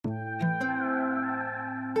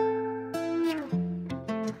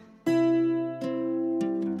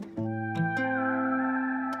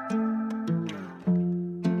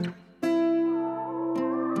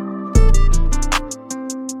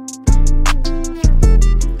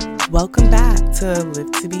Welcome back to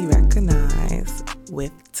Live to Be Recognized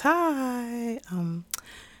with Ty.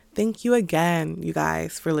 Thank you again, you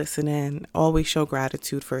guys, for listening. Always show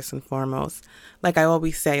gratitude first and foremost. Like I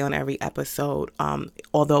always say on every episode,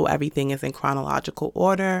 although everything is in chronological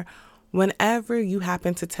order, whenever you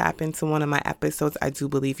happen to tap into one of my episodes, I do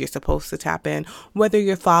believe you're supposed to tap in. Whether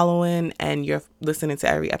you're following and you're listening to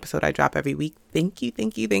every episode I drop every week, thank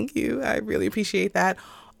you. I really appreciate that.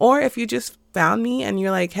 Or if you just found me and you're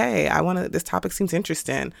like, hey, this topic seems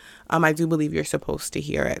interesting. I do believe you're supposed to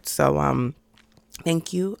hear it. So,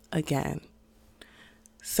 thank you again.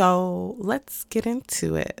 So let's get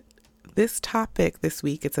into it. This topic this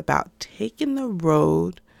week, it's about taking the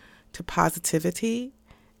road to positivity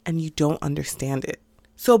and you don't understand it.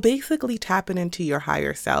 So basically tapping into your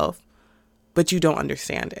higher self, but you don't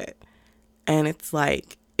understand it. And it's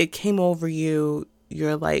like, it came over you.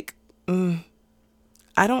 You're like,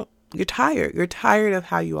 you're tired. You're tired of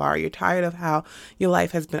how you are. You're tired of how your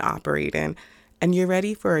life has been operating and you're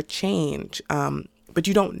ready for a change. But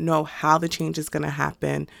you don't know how the change is going to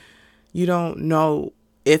happen. You don't know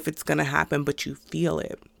if it's going to happen, but you feel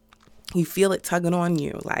it. You feel it tugging on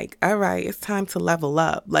you like, all right, it's time to level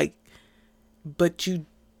up. But you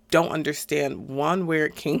don't understand, one, where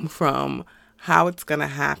it came from, how it's going to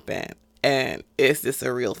happen. And is this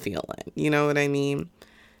a real feeling? You know what I mean?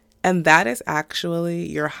 And that is actually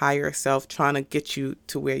your higher self trying to get you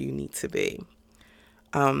to where you need to be.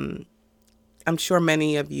 I'm sure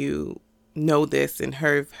many of you know this and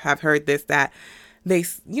have heard this, that they,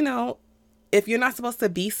 if you're not supposed to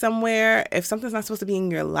be somewhere, if something's not supposed to be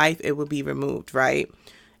in your life, it will be removed, right?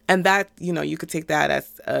 And that, you could take that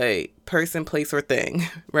as a person, place, or thing,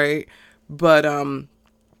 right? But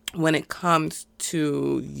when it comes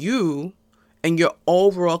to you and your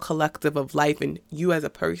overall collective of life and you as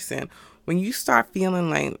a person, when you start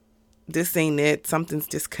feeling like this ain't it, something's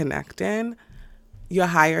disconnecting, your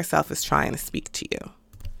higher self is trying to speak to you.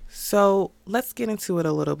 So let's get into it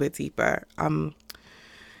a little bit deeper. It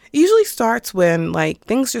usually starts when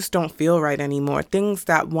things just don't feel right anymore. Things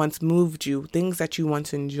that once moved you, things that you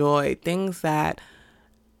once enjoyed, things that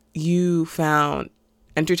you found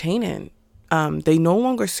entertaining. They no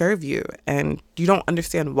longer serve you and you don't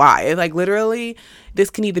understand why. Literally, this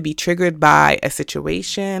can either be triggered by a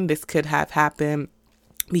situation. This could have happened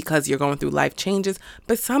because you're going through life changes.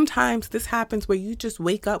 But sometimes this happens where you just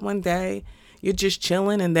wake up one day, you're just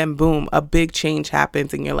chilling, and then boom, a big change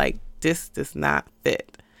happens and you're like, this does not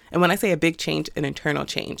fit. And when I say a big change, an internal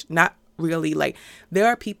change, not really there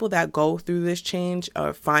are people that go through this change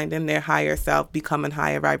or finding their higher self, becoming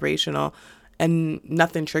higher vibrational, and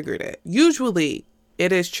nothing triggered it. Usually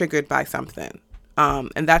it is triggered by something.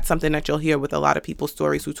 And that's something that you'll hear with a lot of people's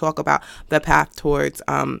stories who talk about the path towards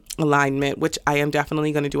alignment, which I am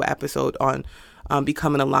definitely going to do an episode on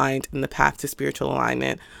becoming aligned in the path to spiritual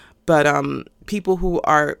alignment. But people who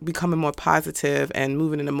are becoming more positive and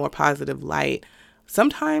moving in a more positive light,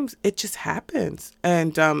 sometimes it just happens.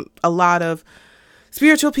 And a lot of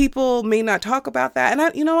spiritual people may not talk about that.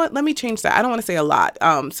 And you know what? Let me change that. I don't want to say a lot.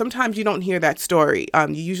 Sometimes you don't hear that story.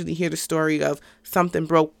 You usually hear the story of something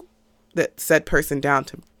broke that said person down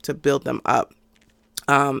to build them up.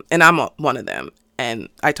 And I'm one of them. And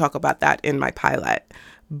I talk about that in my pilot.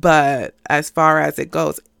 But as far as it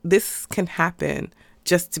goes, this can happen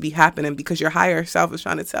just to be happening because your higher self is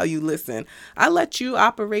trying to tell you, listen, I let you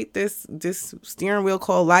operate this steering wheel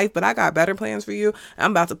called life, but I got better plans for you.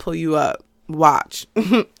 I'm about to pull you up. Watch.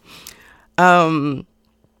 And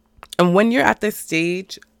when you're at this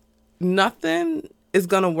stage, nothing is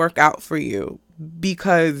going to work out for you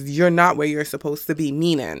because you're not where you're supposed to be.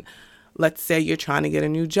 Meaning, let's say you're trying to get a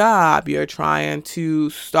new job, you're trying to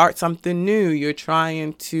start something new, you're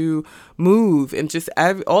trying to move, and just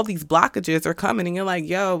all these blockages are coming and you're like,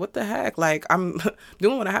 yo, what the heck? I'm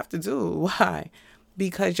doing what I have to do. Why?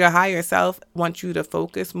 Because your higher self wants you to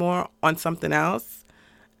focus more on something else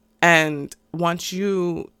and wants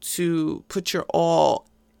you to put your all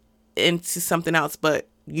into something else, but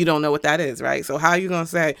you don't know what that is, right? So how are you going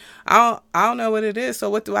to say, I don't know what it is,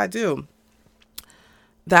 so what do I do?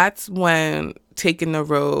 That's when taking the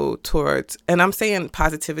road towards, and I'm saying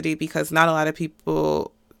positivity because not a lot of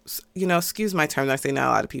people, excuse my term, I say not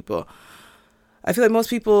a lot of people. I feel like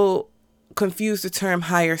most people confuse the term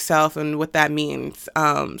higher self and what that means.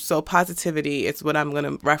 So positivity is what I'm going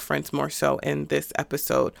to reference more so in this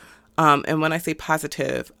episode. And when I say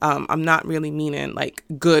positive, I'm not really meaning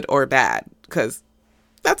good or bad, because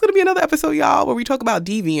that's going to be another episode, y'all, where we talk about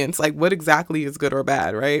deviance, what exactly is good or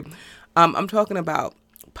bad, right? I'm talking about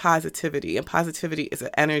positivity, and positivity is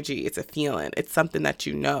an energy. It's a feeling. It's something that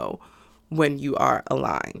you know when you are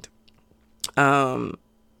aligned.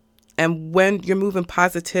 And when you're moving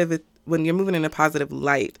in a positive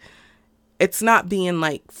light, it's not being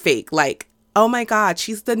like fake, like, oh my God,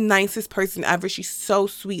 she's the nicest person ever. She's so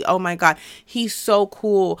sweet. Oh my God, he's so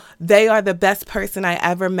cool. They are the best person I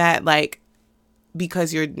ever met. Like,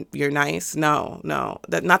 because you're nice. No,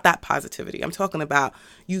 not that positivity. I'm talking about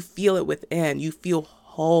you feel it within. You feel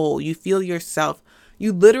whole. You feel yourself.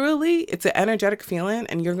 You literally, it's an energetic feeling,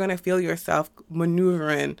 and you're going to feel yourself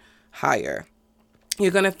maneuvering higher.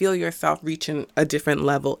 You're going to feel yourself reaching a different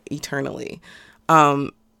level eternally.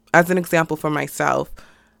 As an example for myself,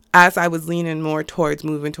 as I was leaning more towards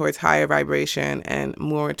moving towards higher vibration and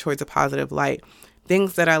more towards a positive light,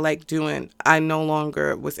 things that I like doing, I no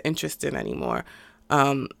longer was interested anymore.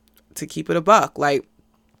 To keep it a buck, like,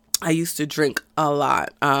 I used to drink a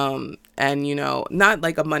lot. And, you know, not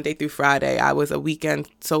like a Monday through Friday. I was a weekend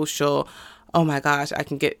social. Oh my gosh, I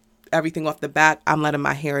can get everything off the bat. I'm letting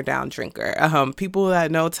my hair down drinker. People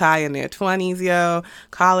that know Ty in their 20s,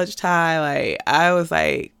 college Ty, like, I was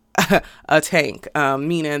like a tank,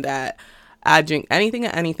 meaning that I drink anything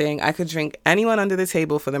and anything. I could drink anyone under the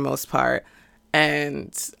table for the most part.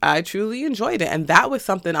 And I truly enjoyed it. And that was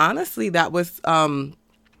something, honestly, that was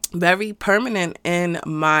very permanent in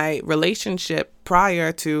my relationship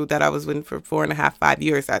prior to that I was with for 4.5, 5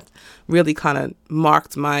 years. That really kind of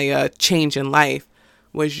marked my change in life,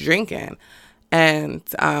 was drinking. And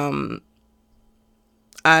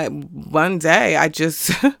one day I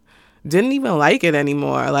just didn't even like it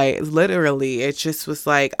anymore. Like, literally, it just was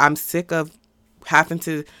like, I'm sick of having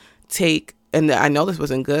to take, and I know this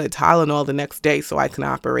wasn't good, Tylenol the next day so I can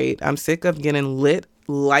operate. I'm sick of getting lit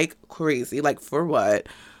like crazy. Like, for what?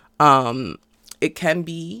 It can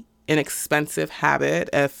be an expensive habit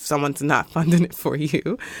if someone's not funding it for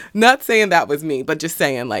you. Not saying that was me, but just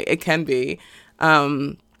saying, like, it can be.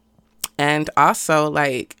 And also,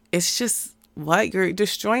 like, it's just what you're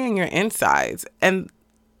destroying your insides. And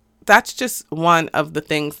that's just one of the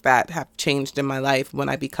things that have changed in my life when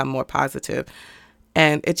I become more positive.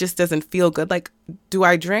 And it just doesn't feel good. Like, do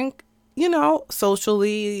I drink? You know,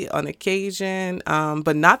 socially on occasion,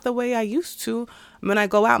 but not the way I used to. When I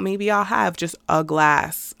go out, maybe I'll have just a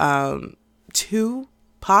glass, 2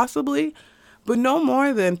 possibly, but no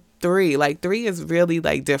more than 3. Like, 3 is really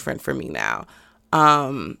like different for me now.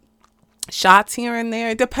 Shots here and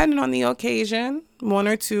there, depending on the occasion, 1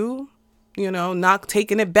 or 2, you know, not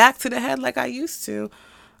taking it back to the head like I used to,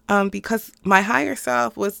 because my higher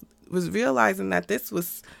self was realizing that this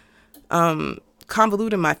was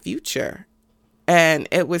convoluting my future. And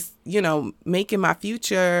it was, you know, making my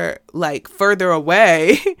future like further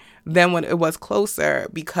away than when it was closer,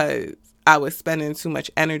 because I was spending too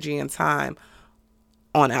much energy and time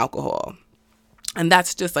on alcohol. And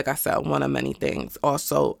that's just, like I said, one of many things.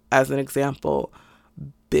 Also, as an example,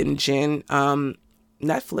 binging,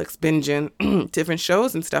 Netflix, binging different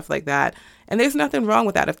shows and stuff like that. And there's nothing wrong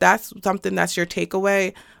with that. If that's something that's your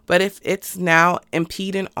takeaway, but if it's now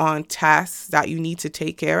impeding on tasks that you need to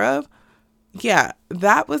take care of, yeah,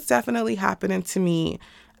 that was definitely happening to me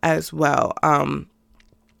as well.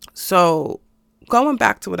 So going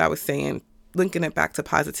back to what I was saying, linking it back to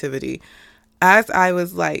positivity, as I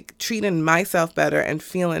was like treating myself better and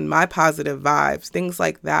feeling my positive vibes, things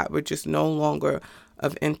like that were just no longer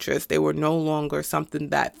of interest. They were no longer something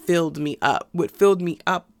that filled me up. What filled me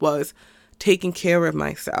up was taking care of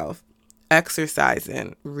myself,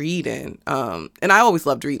 exercising, reading. And I always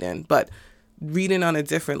loved reading, but reading on a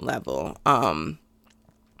different level,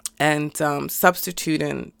 and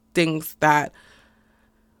substituting things that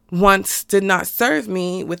once did not serve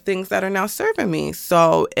me with things that are now serving me.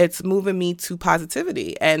 So it's moving me to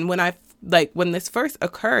positivity. And when this first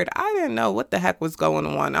occurred, I didn't know what the heck was going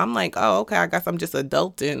on. I'm like, oh, okay, I guess I'm just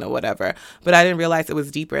adulting or whatever. But I didn't realize it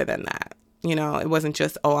was deeper than that. You know, it wasn't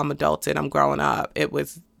just, oh, I'm adulting, I'm growing up. It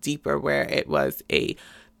was deeper, where it was a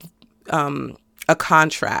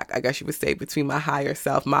contract, I guess you would say, between my higher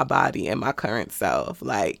self, my body, and my current self.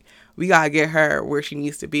 Like, we gotta get her where she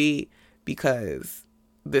needs to be, because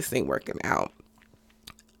this ain't working out.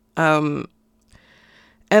 And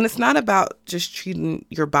it's not about just treating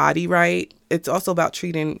your body right. It's also about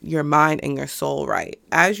treating your mind and your soul right.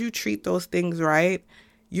 As you treat those things right,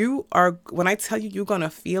 when I tell you, you're going to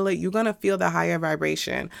feel it. You're going to feel the higher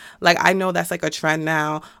vibration. Like, I know that's like a trend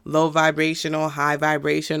now, low vibrational, high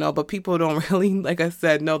vibrational, but people don't really, like I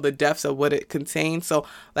said, know the depths of what it contains. So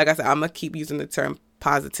like I said, I'm going to keep using the term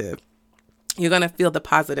positive. You're going to feel the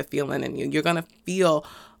positive feeling in you. You're going to feel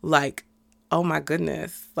like, oh my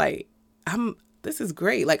goodness, like, this is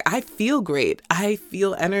great. Like, I feel great. I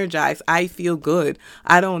feel energized. I feel good.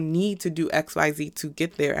 I don't need to do XYZ to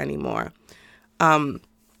get there anymore.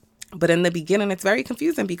 But in the beginning, it's very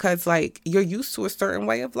confusing because like you're used to a certain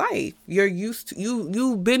way of life. You're used to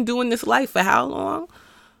you've been doing this life for how long?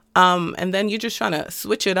 And then you're just trying to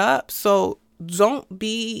switch it up. So don't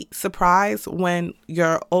be surprised when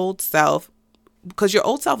your old self, because your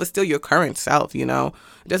old self is still your current self, you know,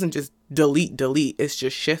 it doesn't just delete, it's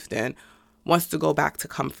just shifting, wants to go back to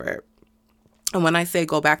comfort. And when I say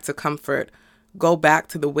go back to comfort, go back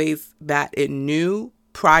to the ways that it knew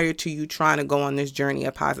prior to you trying to go on this journey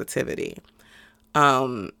of positivity.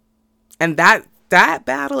 And that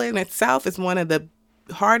battle in itself is one of the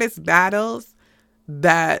hardest battles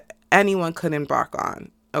that anyone could embark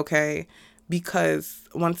on, okay? Because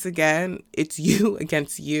once again, it's you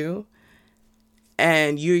against you,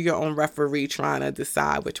 and you're your own referee trying to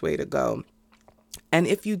decide which way to go. And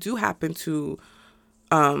if you do happen to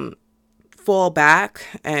fall back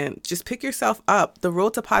and just pick yourself up, the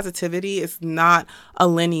road to positivity is not a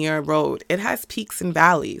linear road. It has peaks and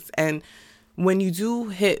valleys. And when you do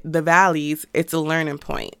hit the valleys, it's a learning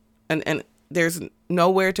point. And there's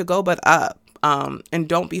nowhere to go but up. And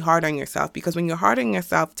don't be hard on yourself, because when you're hard on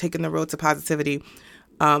yourself, taking the road to positivity,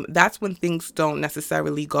 that's when things don't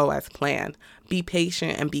necessarily go as planned. Be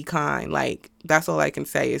patient and be kind. Like, that's all I can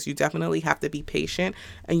say is you definitely have to be patient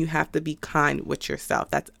and you have to be kind with yourself.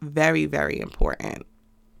 That's very, very important.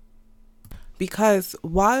 Because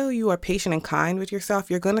while you are patient and kind with yourself,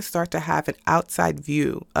 you're going to start to have an outside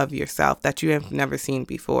view of yourself that you have never seen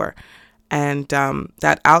before. And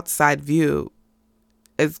that outside view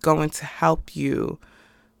is going to help you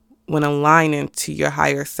when aligning to your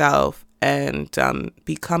higher self and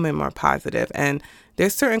becoming more positive. And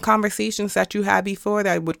there's certain conversations that you had before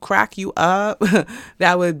that would crack you up,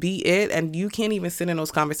 that would be it. And you can't even sit in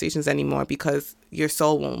those conversations anymore because your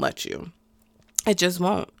soul won't let you. It just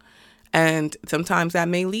won't. And sometimes that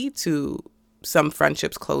may lead to some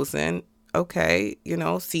friendships closing. Okay, you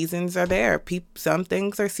know, seasons are there. Some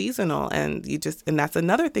things are seasonal, and that's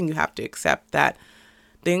another thing you have to accept, that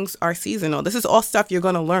things are seasonal. This is all stuff you're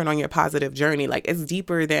going to learn on your positive journey. Like, it's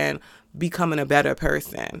deeper than becoming a better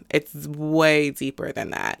person. It's way deeper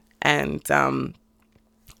than that. And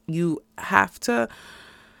you have to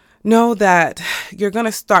know that you're going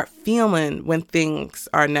to start feeling when things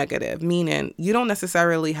are negative, meaning you don't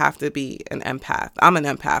necessarily have to be an empath. I'm an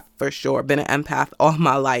empath for sure. Been an empath all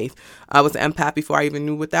my life. I was an empath before I even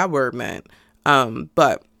knew what that word meant.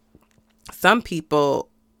 But some people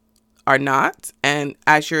are not. And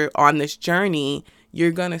as you're on this journey,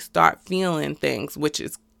 you're going to start feeling things, which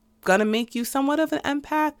is going to make you somewhat of an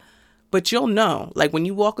empath. But you'll know, like when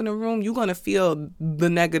you walk in a room, you're going to feel the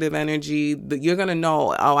negative energy. You're going to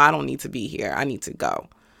know, oh, I don't need to be here. I need to go.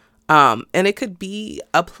 And it could be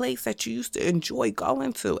a place that you used to enjoy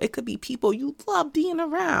going to. It could be people you love being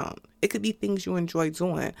around. It could be things you enjoy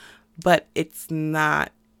doing. But it's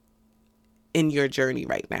not in your journey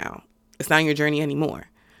right now. It's not in your journey anymore.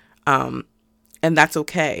 And that's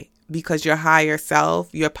okay, because your higher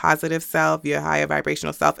self, your positive self, your higher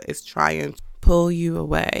vibrational self is trying to pull you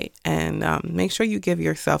away. And make sure you give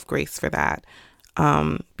yourself grace for that,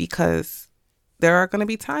 because there are going to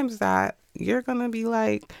be times that you're going to be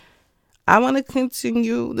like, I want to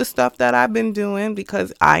continue the stuff that I've been doing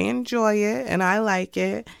because I enjoy it and I like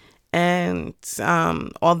it. And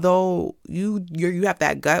although you have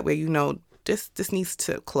that gut where you know this needs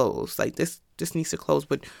to close, like this needs to close,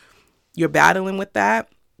 but you're battling with that,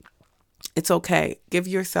 it's okay. Give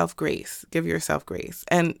yourself grace. Give yourself grace.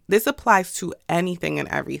 And this applies to anything and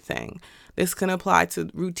everything. This can apply to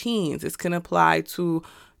routines. This can apply to,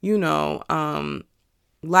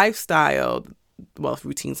 lifestyle. Well,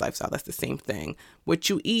 routines, lifestyle, that's the same thing. What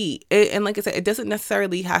you eat. And like I said, it doesn't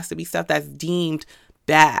necessarily have to be stuff that's deemed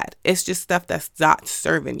bad. It's just stuff that's not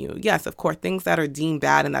serving you. Yes, of course, things that are deemed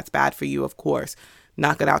bad and that's bad for you, of course,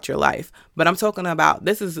 knock it out your life. But I'm talking about,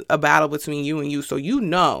 this is a battle between you and you. So you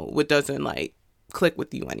know what doesn't like click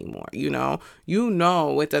with you anymore. You know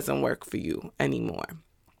what doesn't work for you anymore.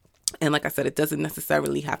 And like I said, it doesn't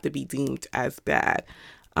necessarily have to be deemed as bad.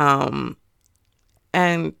 And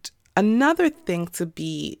another thing to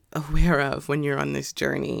be aware of when you're on this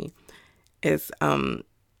journey is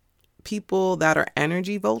people that are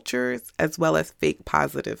energy vultures as well as fake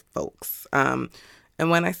positive folks. And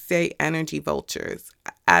when I say energy vultures,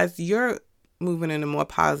 as you're moving in a more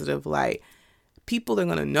positive light, people are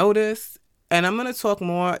going to notice. And I'm going to talk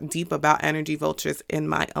more deep about energy vultures in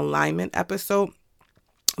my alignment episode.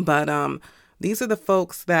 But these are the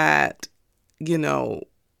folks that,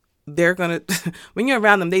 they're going to, when you're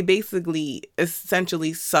around them, they basically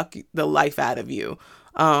essentially suck the life out of you.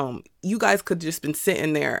 You guys could just been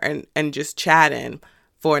sitting there and just chatting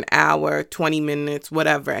for an hour, 20 minutes,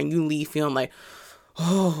 whatever. And you leave feeling like,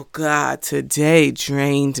 Oh God, today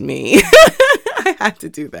drained me. I had to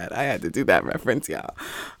do that. I had to do that reference, y'all.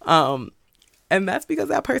 And that's because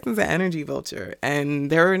that person's an energy vulture and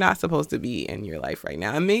they're not supposed to be in your life right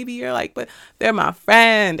now. And maybe you're like, but they're my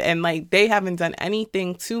friend and like they haven't done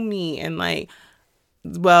anything to me. And like,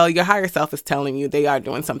 well, your higher self is telling you they are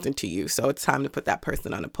doing something to you. So it's time to put that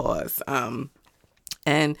person on a pause.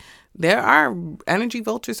 And there are energy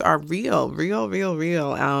vultures are real, real, real,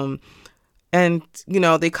 real. And, you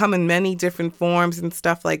know, they come in many different forms and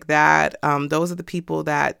stuff like that. Those are the people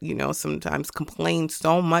that, you know, sometimes complain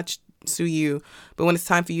so much to you. But when it's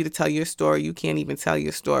time for you to tell your story, you can't even tell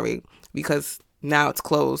your story because now it's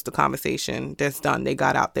closed. The conversation, that's done. They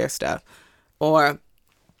got out their stuff. Or,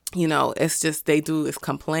 you know, it's just they do is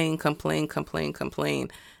complain.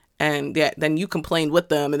 And then you complain with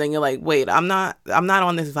them. And then you're like, wait, I'm not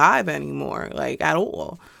on this vibe anymore, like at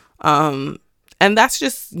all. And that's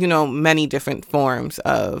just, you know, many different forms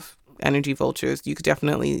of energy vultures. You could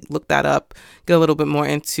definitely look that up, get a little bit more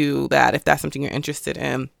into that if that's something you're interested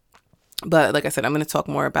in. But like I said, I'm going to talk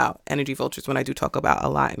more about energy vultures when I do talk about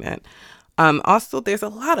alignment. Also, there's a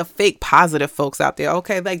lot of fake positive folks out there.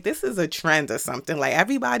 Okay, like this is a trend or something. Like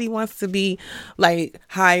everybody wants to be like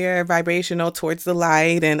higher vibrational towards the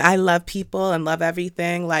light. And I love people and love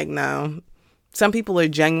everything. Like, no, some people are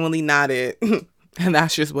genuinely not it. And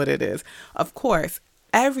that's just what it is. Of course,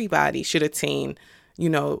 everybody should attain, you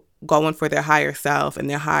know, going for their higher self and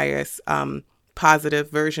their highest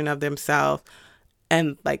positive version of themselves.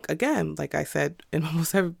 And like, again, like I said in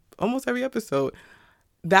almost every episode,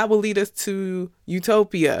 that will lead us to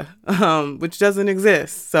utopia, which doesn't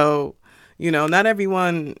exist. So, you know, not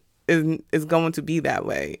everyone is going to be that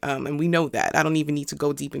way. And we know that. I don't even need to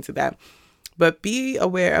go deep into that. But be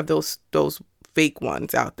aware of those fake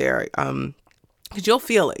ones out there. Because you'll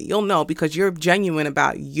feel it. You'll know because you're genuine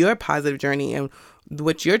about your positive journey and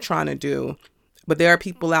what you're trying to do. But there are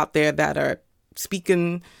people out there that are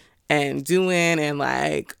speaking and doing and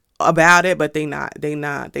like about it, but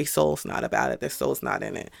their soul's not about it. Their soul's not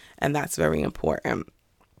in it. And that's very important.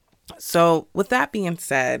 So with that being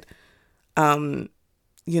said, you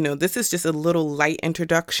know, this is just a little light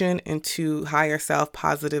introduction into higher self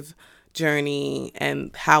positive journey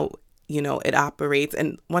and how, you know, it operates.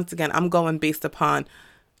 And once again, I'm going based upon,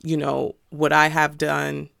 you know, what I have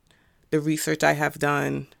done, the research I have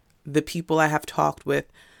done, the people I have talked with,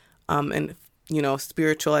 and, you know,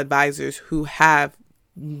 spiritual advisors who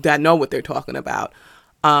that know what they're talking about.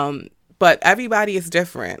 But everybody is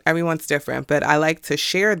different. Everyone's different. But I like to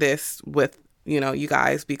share this with, you know, you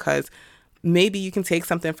guys because maybe you can take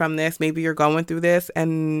something from this. Maybe you're going through this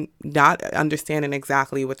and not understanding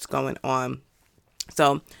exactly what's going on.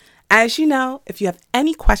 So as you know, if you have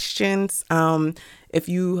any questions, if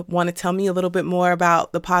you want to tell me a little bit more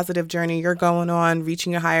about the positive journey you're going on,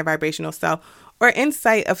 reaching your higher vibrational self, or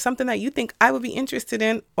insight of something that you think I would be interested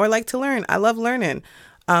in or like to learn. I love learning.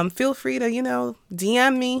 Feel free to, you know,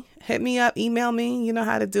 DM me, hit me up, email me. You know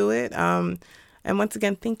how to do it. And once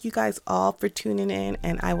again, thank you guys all for tuning in,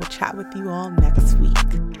 and I will chat with you all next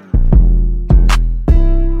week.